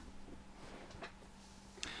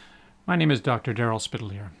My name is Dr. Daryl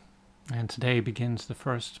Spitalier, and today begins the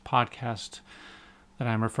first podcast that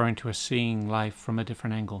I'm referring to as Seeing Life from a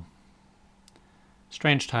Different Angle.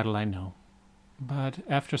 Strange title, I know, but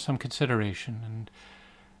after some consideration and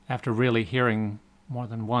after really hearing more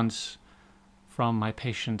than once from my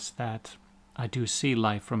patients that I do see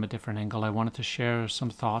life from a different angle, I wanted to share some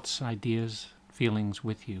thoughts, ideas, feelings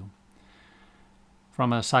with you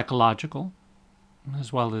from a psychological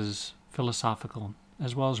as well as philosophical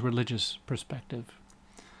as well as religious perspective.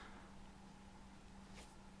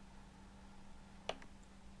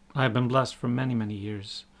 I have been blessed for many, many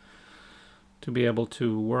years to be able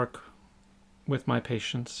to work with my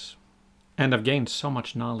patients, and I've gained so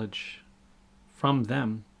much knowledge from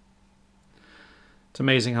them. It's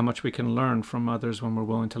amazing how much we can learn from others when we're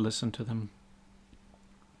willing to listen to them.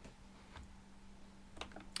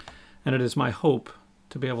 And it is my hope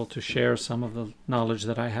to be able to share some of the knowledge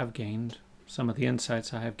that I have gained, some of the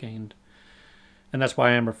insights I have gained. And that's why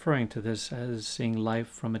I am referring to this as seeing life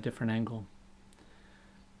from a different angle.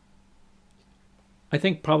 I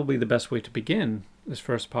think probably the best way to begin this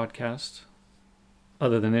first podcast,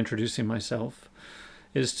 other than introducing myself,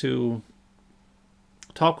 is to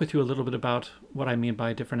talk with you a little bit about what I mean by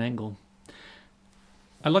a different angle.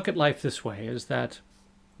 I look at life this way, is that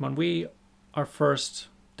when we are first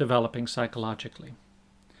developing psychologically,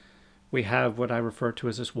 we have what I refer to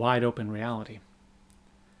as this wide open reality.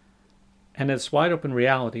 And this wide open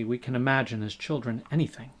reality, we can imagine as children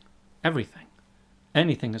anything, everything.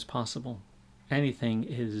 Anything is possible. Anything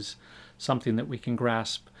is something that we can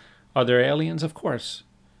grasp. Are there aliens? Of course.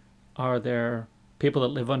 Are there people that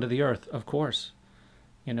live under the earth? Of course.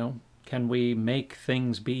 Can we make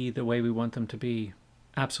things be the way we want them to be?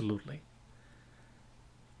 Absolutely.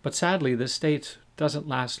 But sadly, this state doesn't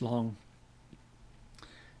last long.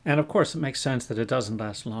 And of course, it makes sense that it doesn't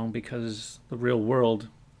last long because the real world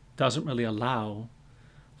doesn't really allow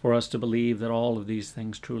for us to believe that all of these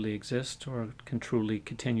things truly exist or can truly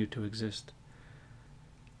continue to exist.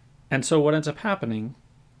 And so what ends up happening,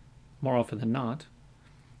 more often than not,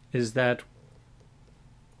 is that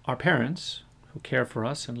our parents, who care for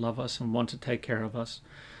us and love us and want to take care of us,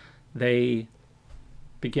 they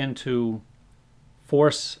begin to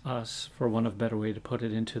force us, for want of a better way to put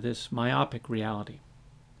it, into this myopic reality.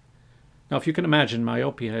 Now, if you can imagine,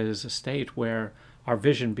 myopia is a state where our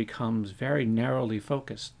vision becomes very narrowly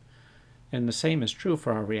focused, and the same is true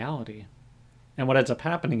for our reality. And what ends up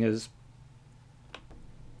happening is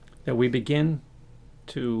that we begin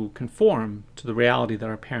to conform to the reality that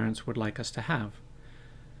our parents would like us to have.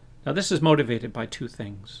 Now, this is motivated by two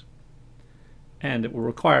things, and it will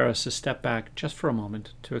require us to step back just for a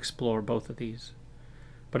moment to explore both of these.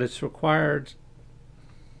 But it's required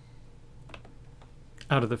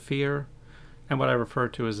out of the fear and what I refer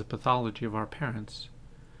to as the pathology of our parents,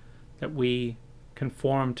 that we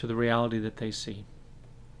conform to the reality that they see.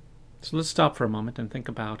 So let's stop for a moment and think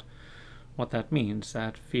about what that means,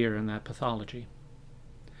 that fear and that pathology.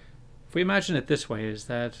 If we imagine it this way, is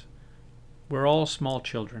that we're all small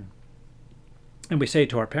children, and we say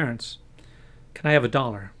to our parents, "Can I have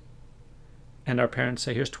 $1?" And our parents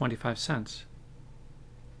say, "Here's 25 cents."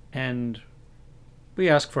 And we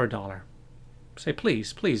ask for $1. Say,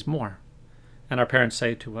 "Please, please, more." And our parents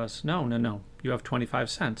say to us, No, you have 25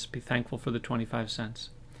 cents. Be thankful for the 25 cents.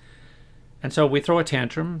 And so we throw a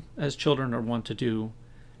tantrum, as children are wont to do,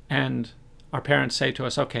 and our parents say to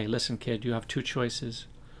us, "Okay, listen, kid, you have two choices.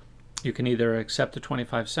 You can either accept the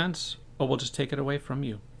 25 cents, or we'll just take it away from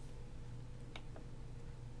you."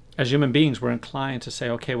 As human beings, we're inclined to say,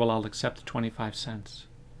 "Okay, well, I'll accept the 25 cents.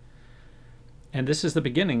 And this is the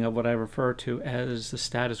beginning of what I refer to as the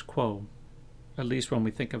status quo, at least when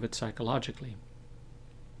we think of it psychologically.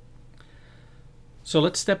 So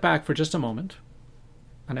let's step back for just a moment,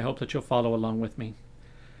 and I hope that you'll follow along with me.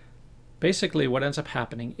 Basically, what ends up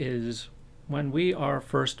happening is when we are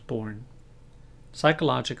first born,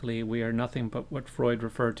 psychologically, we are nothing but what Freud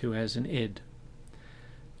referred to as an id.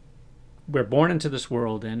 We're born into this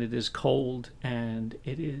world, and it is cold, and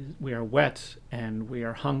we are wet, and we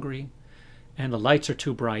are hungry, and the lights are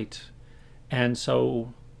too bright, and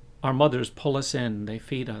so our mothers pull us in, they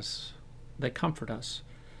feed us, they comfort us,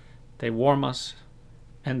 they warm us,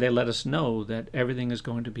 and they let us know that everything is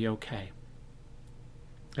going to be okay.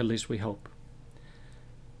 At least we hope.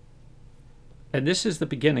 And this is the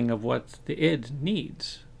beginning of what the id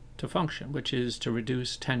needs to function, which is to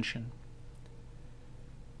reduce tension.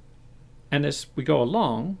 And as we go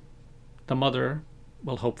along, the mother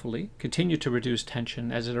will hopefully continue to reduce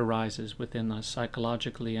tension as it arises within us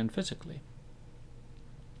psychologically and physically.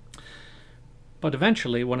 But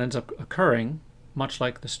eventually what ends up occurring, much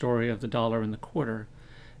like the story of the dollar and the quarter,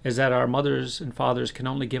 is that our mothers and fathers can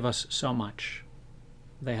only give us so much.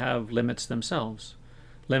 They have limits themselves,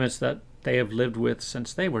 limits that they have lived with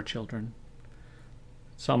since they were children.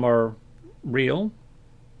 Some are real,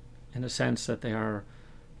 in the sense that they are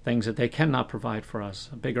things that they cannot provide for us,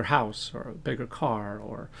 a bigger house or a bigger car,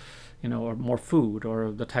 or or more food,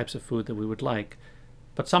 or the types of food that we would like.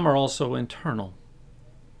 But some are also internal.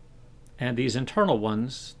 And these internal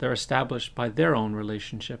ones, they're established by their own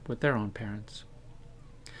relationship with their own parents.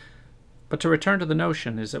 But to return to the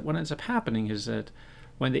notion, is that what ends up happening is that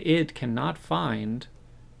when the id cannot find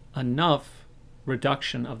enough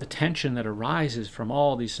reduction of the tension that arises from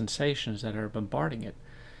all these sensations that are bombarding it,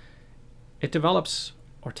 it develops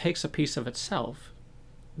or takes a piece of itself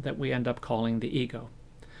that we end up calling the ego.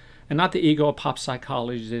 And not the ego of pop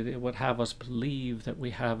psychology that would have us believe that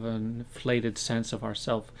we have an inflated sense of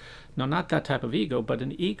ourself. No, not that type of ego, but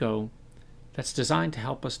an ego that's designed to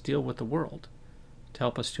help us deal with the world, to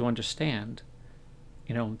help us to understand,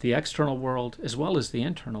 the external world as well as the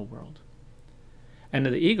internal world. And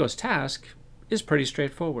the ego's task is pretty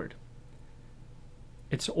straightforward.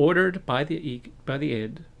 It's ordered by the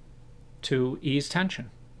id to ease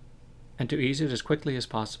tension, and to ease it as quickly as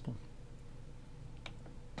possible.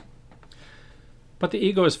 But the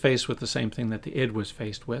ego is faced with the same thing that the id was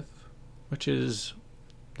faced with, which is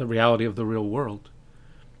the reality of the real world.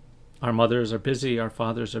 Our mothers are busy, our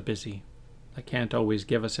fathers are busy. They can't always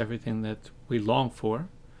give us everything that we long for,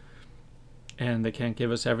 and they can't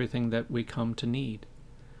give us everything that we come to need.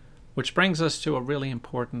 Which brings us to a really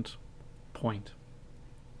important point,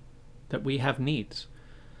 that we have needs.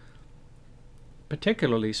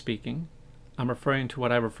 Particularly speaking, I'm referring to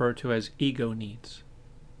what I refer to as ego needs.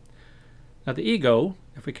 Now the ego,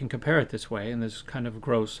 if we can compare it this way, in this kind of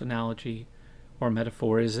gross analogy or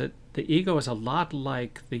metaphor, is that the ego is a lot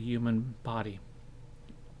like the human body.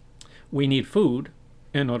 We need food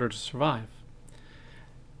in order to survive.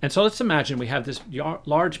 And so let's imagine we have this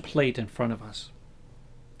large plate in front of us,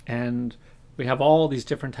 and we have all these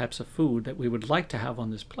different types of food that we would like to have on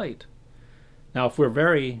this plate. Now, if we're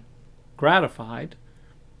very gratified,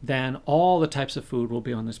 then all the types of food will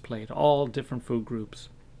be on this plate, all different food groups.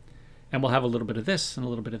 And we'll have a little bit of this and a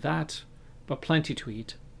little bit of that, but plenty to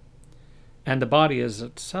eat. And the body as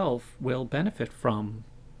itself will benefit from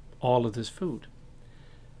all of this food.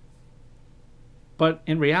 But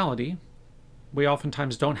in reality, we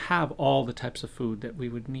oftentimes don't have all the types of food that we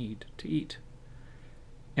would need to eat.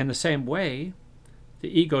 In the same way,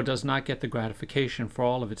 the ego does not get the gratification for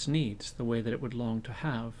all of its needs the way that it would long to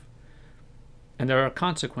have. And there are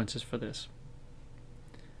consequences for this.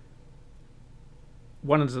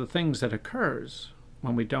 One of the things that occurs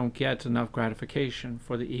when we don't get enough gratification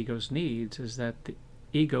for the ego's needs is that the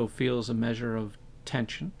ego feels a measure of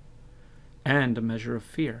tension and a measure of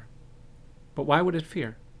fear. But why would it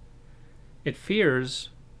fear? It fears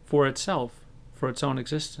for itself, for its own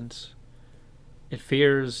existence. It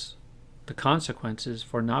fears the consequences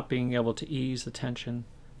for not being able to ease the tension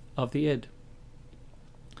of the id.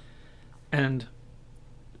 And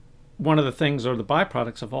one of the things, or the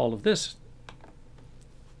byproducts of all of this,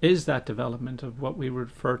 is that development of what we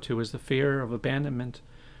refer to as the fear of abandonment,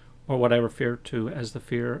 or what I refer to as the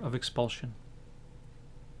fear of expulsion.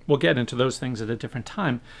 We'll get into those things at a different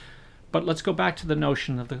time, but let's go back to the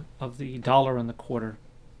notion of the dollar and the quarter.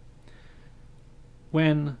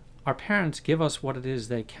 When our parents give us what it is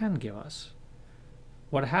they can give us,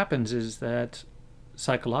 what happens is that,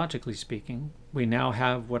 psychologically speaking, we now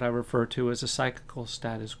have what I refer to as a psychical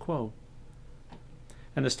status quo.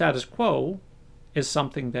 And the status quo is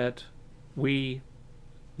something that we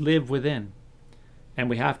live within, and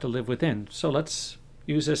we have to live within. So let's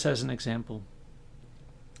use this as an example.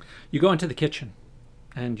 You go into the kitchen,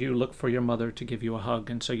 and you look for your mother to give you a hug,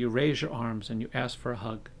 and so you raise your arms and you ask for a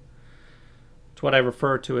hug. It's what I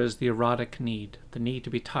refer to as the erotic need, the need to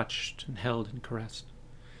be touched and held and caressed.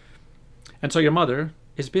 And so your mother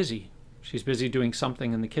is busy. She's busy doing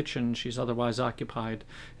something in the kitchen. She's otherwise occupied.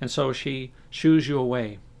 And so she shoos you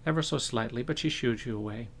away, ever so slightly, but she shoos you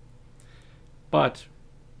away. But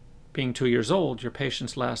being 2 years old, your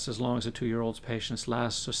patience lasts as long as a 2-year-old's patience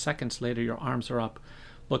lasts. So seconds later, your arms are up,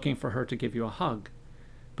 looking for her to give you a hug.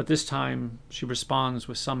 But this time, she responds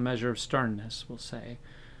with some measure of sternness, we'll say.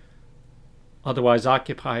 Otherwise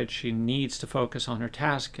occupied, she needs to focus on her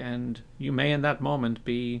task, and you may in that moment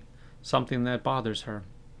be something that bothers her.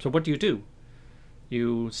 So what do?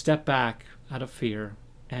 You step back out of fear,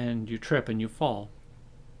 and you trip and you fall.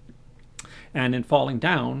 And in falling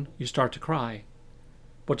down, you start to cry.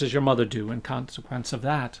 What does your mother do in consequence of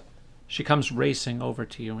that? She comes racing over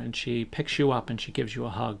to you, and she picks you up, and she gives you a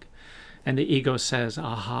hug. And the ego says,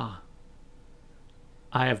 aha,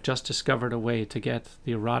 I have just discovered a way to get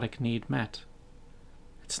the erotic need met.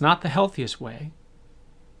 It's not the healthiest way,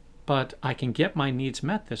 but I can get my needs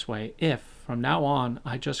met this way if, from now on,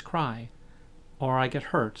 I just cry, or I get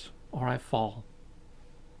hurt, or I fall.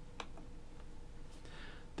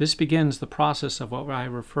 This begins the process of what I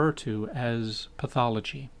refer to as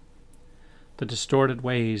pathology, the distorted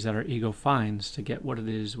ways that our ego finds to get what it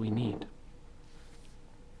is we need.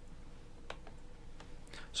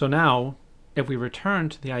 So now, if we return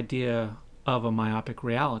to the idea of a myopic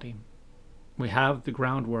reality, we have the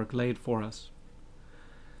groundwork laid for us.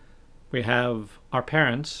 We have our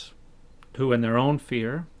parents who, in their own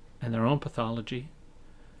fear and their own pathology,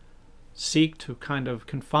 seek to kind of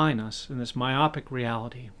confine us in this myopic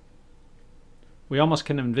reality. We almost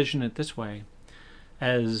can envision it this way,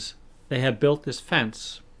 as they have built this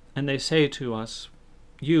fence, and they say to us,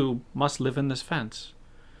 you must live in this fence,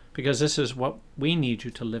 because this is what we need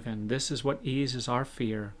you to live in. This is what eases our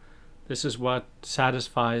fear. This is what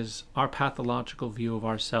satisfies our pathological view of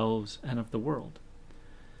ourselves and of the world.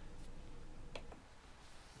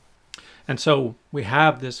 And so we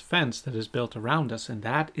have this fence that is built around us, and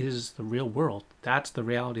that is the real world. That's the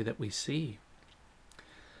reality that we see.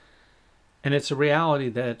 And it's a reality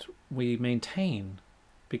that we maintain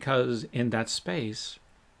because in that space,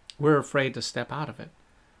 we're afraid to step out of it.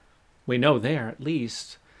 We know there, at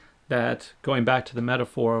least, that going back to the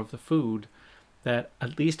metaphor of the food, that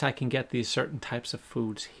at least I can get these certain types of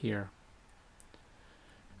foods here.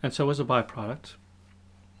 And so as a byproduct,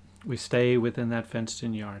 we stay within that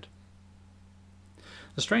fenced-in yard.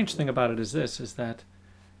 The strange thing about it is this, is that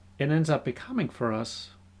it ends up becoming for us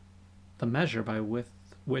the measure by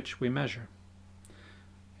which we measure.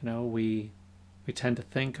 We tend to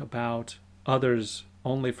think about others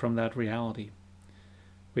only from that reality.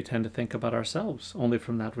 We tend to think about ourselves only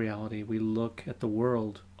from that reality. We look at the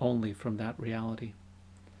world only from that reality.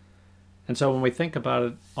 And so when we think about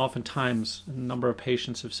it, oftentimes a number of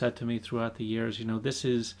patients have said to me throughout the years, this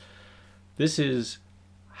is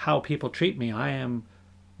how people treat me. I am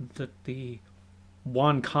the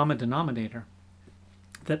one common denominator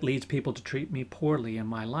that leads people to treat me poorly in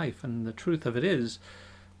my life. And the truth of it is,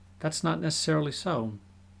 that's not necessarily so.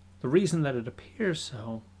 The reason that it appears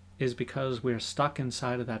so is because we're stuck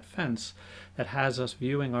inside of that fence that has us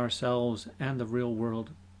viewing ourselves and the real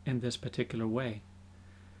world in this particular way.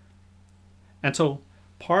 And so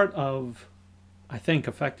part of, I think,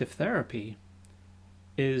 effective therapy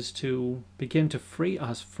is to begin to free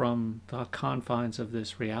us from the confines of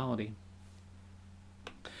this reality.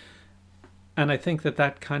 And I think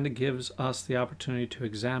that kind of gives us the opportunity to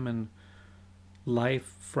examine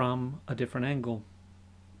life from a different angle.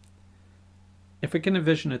 If we can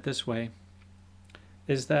envision it this way,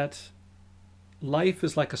 is that life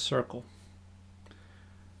is like a circle.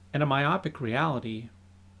 In a myopic reality,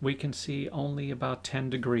 we can see only about 10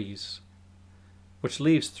 degrees, which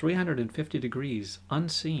leaves 350 degrees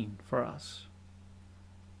unseen for us.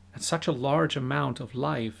 And such a large amount of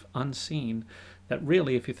life unseen that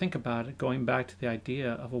really, if you think about it, going back to the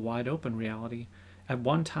idea of a wide open reality, at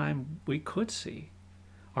one time we could see.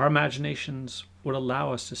 Our imaginations would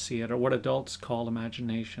allow us to see it, or what adults call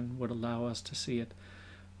imagination would allow us to see it.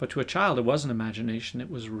 But to a child, it wasn't imagination, it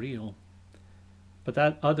was real. But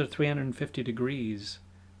that other 350 degrees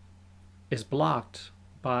is blocked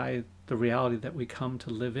by the reality that we come to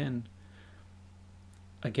live in.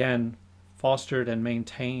 Again, fostered and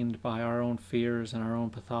maintained by our own fears and our own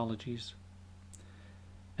pathologies.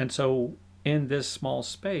 And so, in this small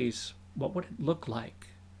space, what would it look like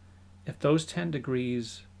if those 10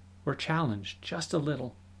 degrees were challenged just a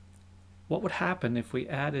little? What would happen if we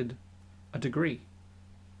added a degree,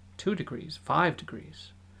 2 degrees, 5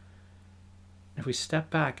 degrees? If we step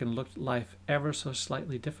back and looked at life ever so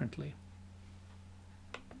slightly differently?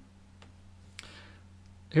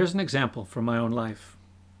 Here's an example from my own life.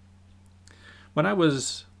 When I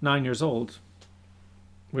was 9 years old,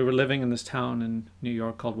 we were living in this town in New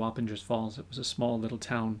York called Wappingers Falls. It was a small little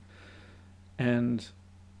town. And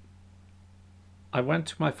I went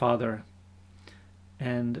to my father,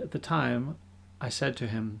 and at the time I said to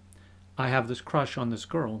him, I have this crush on this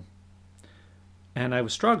girl. And I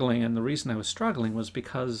was struggling, and the reason I was struggling was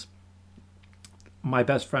because my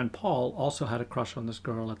best friend Paul also had a crush on this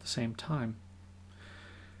girl at the same time.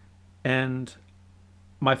 And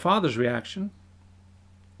my father's reaction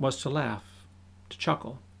was to laugh, to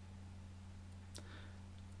chuckle.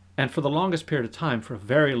 And for the longest period of time, for a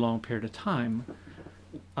very long period of time,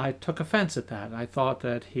 I took offense at that. I thought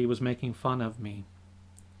that he was making fun of me.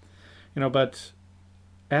 But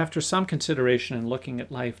after some consideration and looking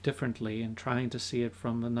at life differently and trying to see it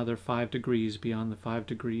from another 5 degrees beyond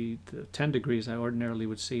the 10 degrees I ordinarily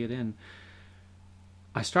would see it in,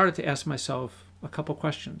 I started to ask myself a couple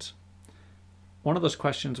questions. One of those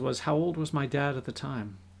questions was, how old was my dad at the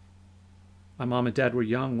time? My mom and dad were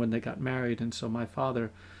young when they got married, and so my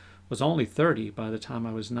father was only 30 by the time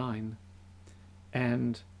I was 9.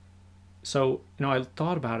 And so, I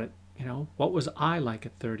thought about it, what was I like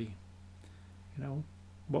at 30?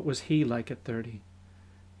 What was he like at 30?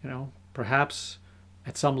 Perhaps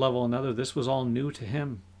at some level or another, this was all new to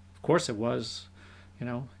him. Of course it was.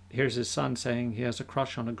 Here's his son saying he has a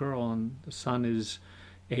crush on a girl, and the son is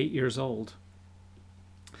 8 years old.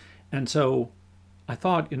 And so I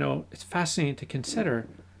thought, it's fascinating to consider,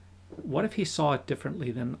 what if he saw it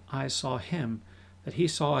differently than I saw him? That he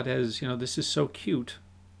saw it as, this is so cute,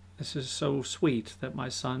 this is so sweet that my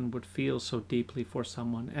son would feel so deeply for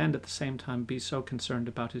someone and at the same time be so concerned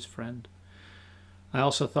about his friend. I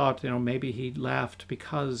also thought, maybe he laughed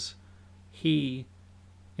because he,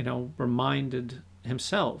 reminded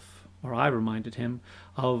himself, or I reminded him,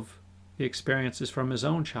 of the experiences from his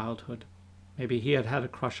own childhood. Maybe he had had a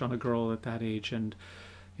crush on a girl at that age, and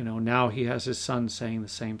now he has his son saying the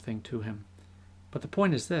same thing to him. But the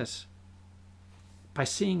point is this: by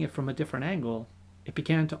seeing it from a different angle, it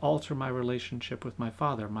began to alter my relationship with my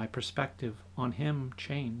father. My perspective on him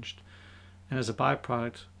changed, and as a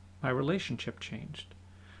byproduct, my relationship changed.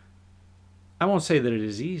 I won't say that it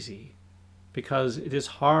is easy, because it is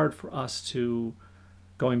hard for us to,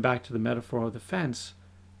 going back to the metaphor of the fence,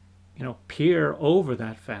 peer over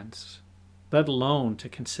that fence, let alone to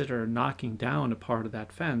consider knocking down a part of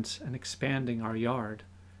that fence and expanding our yard.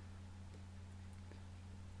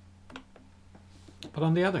 But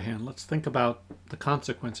on the other hand, let's think about the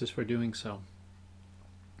consequences for doing so.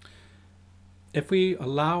 If we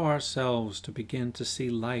allow ourselves to begin to see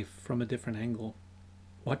life from a different angle,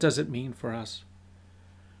 what does it mean for us?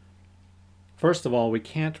 First of all, we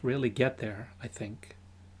can't really get there, I think,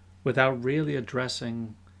 without really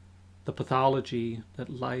addressing the pathology that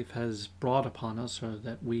life has brought upon us, or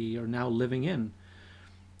that we are now living in,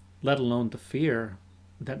 let alone the fear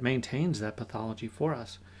that maintains that pathology for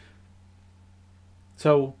us.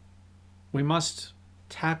 So we must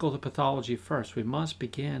tackle the pathology first. We must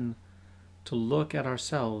begin to look at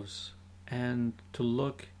ourselves and to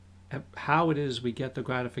look at how it is we get the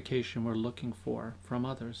gratification we're looking for from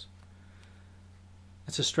others.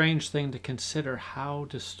 It's a strange thing to consider how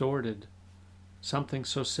distorted something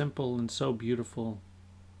so simple and so beautiful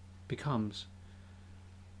becomes.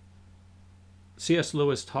 C.S.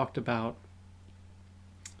 Lewis talked about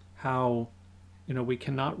how, we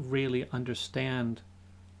cannot really understand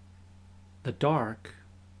the dark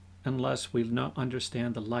unless we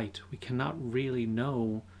understand the light. We cannot really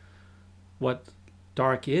know what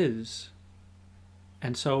dark is.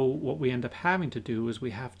 And so what we end up having to do is we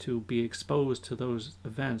have to be exposed to those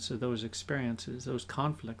events, or those experiences, those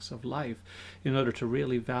conflicts of life, in order to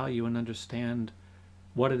really value and understand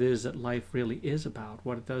what it is that life really is about,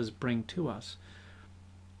 what it does bring to us.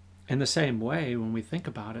 In the same way, when we think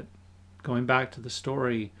about it, going back to the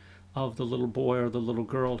story of the little boy or the little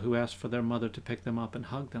girl who asked for their mother to pick them up and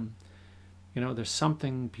hug them, there's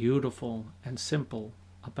something beautiful and simple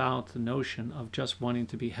about the notion of just wanting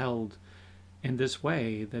to be held in this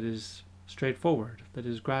way that is straightforward, that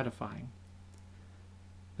is gratifying.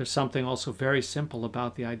 There's something also very simple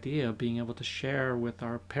about the idea of being able to share with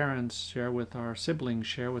our parents, share with our siblings,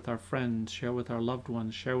 share with our friends, share with our loved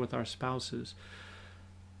ones, share with our spouses,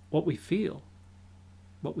 what we feel,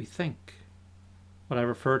 what we think, what I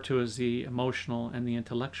refer to as the emotional and the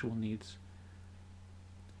intellectual needs.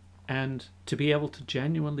 And to be able to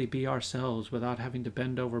genuinely be ourselves without having to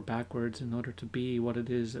bend over backwards in order to be what it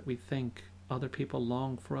is that we think other people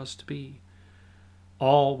long for us to be,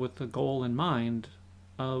 all with the goal in mind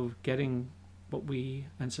of getting what we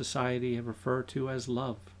and society have referred to as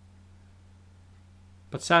love.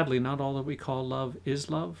 But sadly, not all that we call love is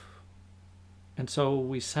love, and so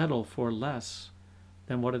we settle for less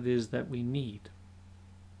than what it is that we need.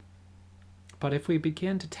 But if we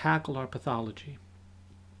begin to tackle our pathology,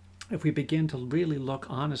 if we begin to really look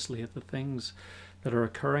honestly at the things that are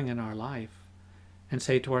occurring in our life and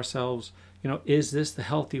say to ourselves, is this the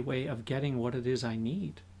healthy way of getting what it is I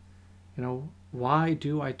need? Why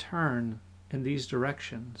do I turn in these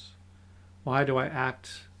directions? Why do I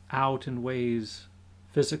act out in ways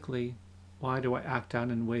physically? Why do I act out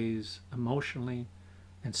in ways emotionally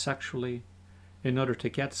and sexually in order to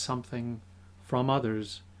get something from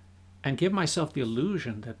others and give myself the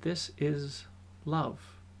illusion that this is love?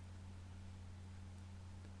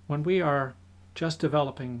 When we are just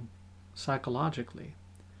developing psychologically,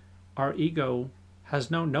 our ego has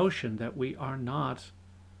no notion that we are not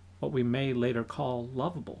what we may later call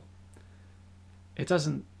lovable. It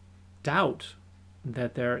doesn't doubt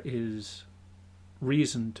that there is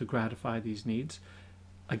reason to gratify these needs.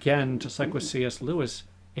 Again, just like with C.S. Lewis,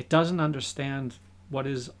 it doesn't understand what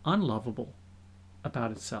is unlovable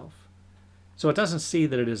about itself. So it doesn't see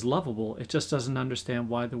that it is lovable, it just doesn't understand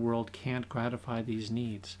why the world can't gratify these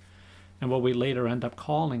needs. And what we later end up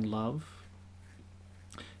calling love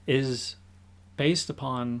is based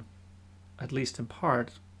upon, at least in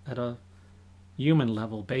part, at a human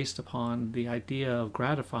level, based upon the idea of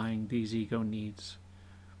gratifying these ego needs.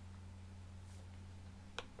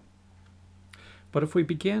 But if we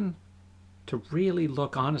begin to really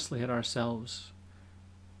look honestly at ourselves,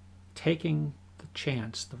 taking the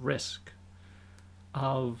chance, the risk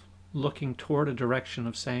of looking toward a direction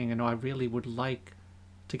of saying, I really would like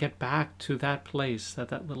to get back to that place that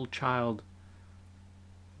that little child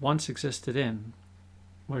once existed in,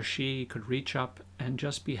 where she could reach up and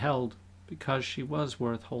just be held because she was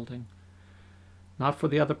worth holding, not for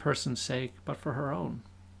the other person's sake, but for her own.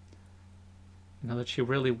 That she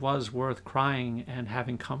really was worth crying and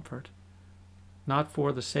having comfort, not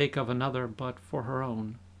for the sake of another, but for her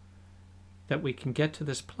own. That we can get to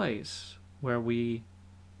this place where we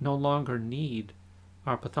no longer need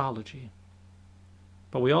our pathology.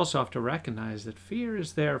 But we also have to recognize that fear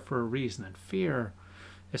is there for a reason, and fear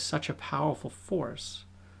is such a powerful force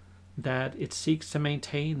that it seeks to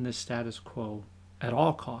maintain this status quo at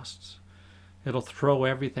all costs. It'll throw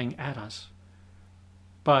everything at us.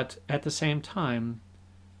 But at the same time,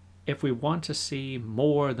 if we want to see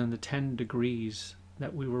more than the 10 degrees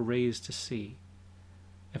that we were raised to see,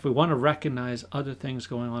 if we want to recognize other things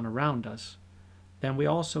going on around us, then we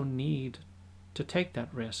also need to take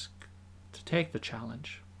that risk, to take the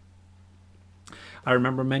challenge. I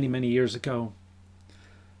remember many, many years ago,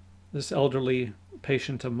 this elderly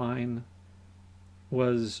patient of mine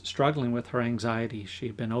was struggling with her anxiety. She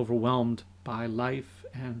had been overwhelmed by life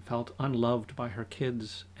and felt unloved by her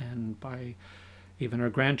kids and by even her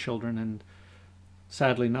grandchildren, and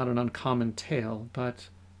sadly not an uncommon tale. But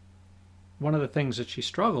one of the things that she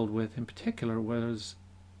struggled with in particular was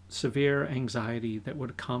severe anxiety that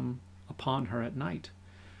would come upon her at night.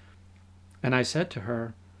 And I said to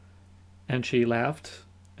her, and she laughed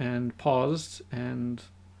and paused and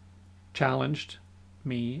challenged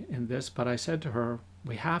me in this, but I said to her,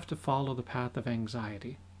 we have to follow the path of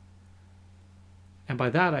anxiety. And by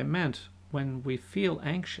that I meant when we feel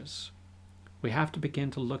anxious, we have to begin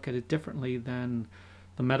to look at it differently than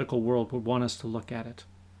the medical world would want us to look at it.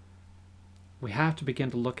 We have to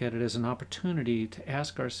begin to look at it as an opportunity to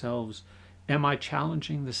ask ourselves, am I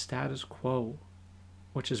challenging the status quo?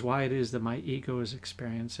 Which is why it is that my ego is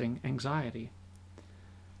experiencing anxiety.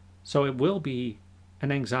 So it will be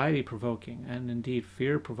an anxiety-provoking and indeed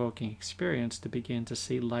fear-provoking experience to begin to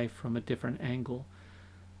see life from a different angle.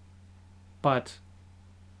 But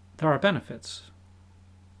there are benefits.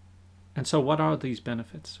 And so what are these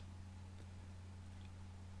benefits?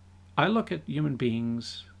 I look at human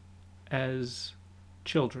beings as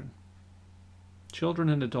children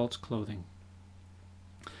in adults' clothing.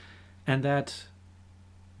 And that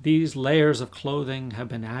these layers of clothing have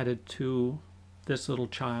been added to this little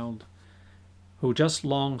child who just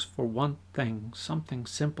longs for one thing, something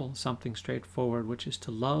simple, something straightforward, which is to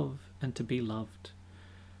love and to be loved.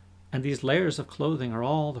 And these layers of clothing are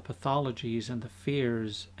all the pathologies and the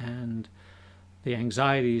fears and the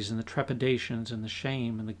anxieties and the trepidations and the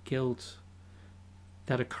shame and the guilt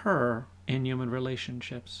that occur in human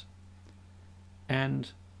relationships.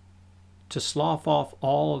 And to slough off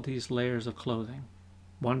all of these layers of clothing,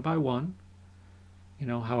 one by one,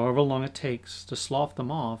 however long it takes to slough them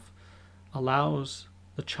off, allows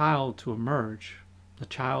the child to emerge, the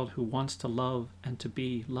child who wants to love and to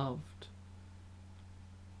be loved.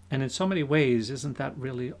 And in so many ways, isn't that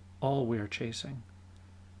really all we're chasing?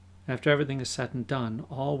 After everything is said and done,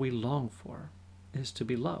 all we long for is to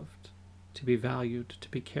be loved, to be valued, to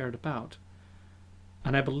be cared about.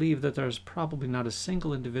 And I believe that there's probably not a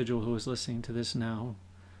single individual who is listening to this now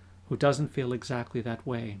who doesn't feel exactly that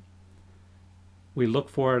way. We look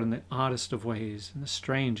for it in the oddest of ways, in the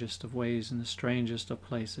strangest of ways, in the strangest of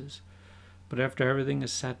places. But after everything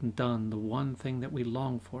is said and done, the one thing that we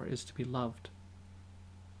long for is to be loved.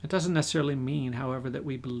 It doesn't necessarily mean, however, that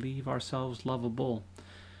we believe ourselves lovable.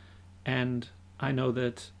 And I know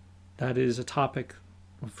that that is a topic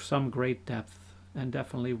of some great depth, and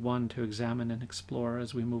definitely one to examine and explore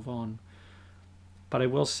as we move on. But I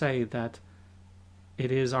will say that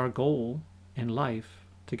it is our goal in life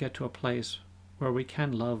to get to a place where we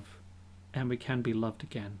can love and we can be loved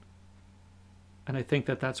again. And I think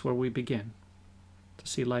that that's where we begin, to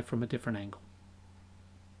see life from a different angle.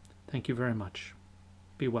 Thank you very much.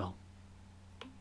 Be well.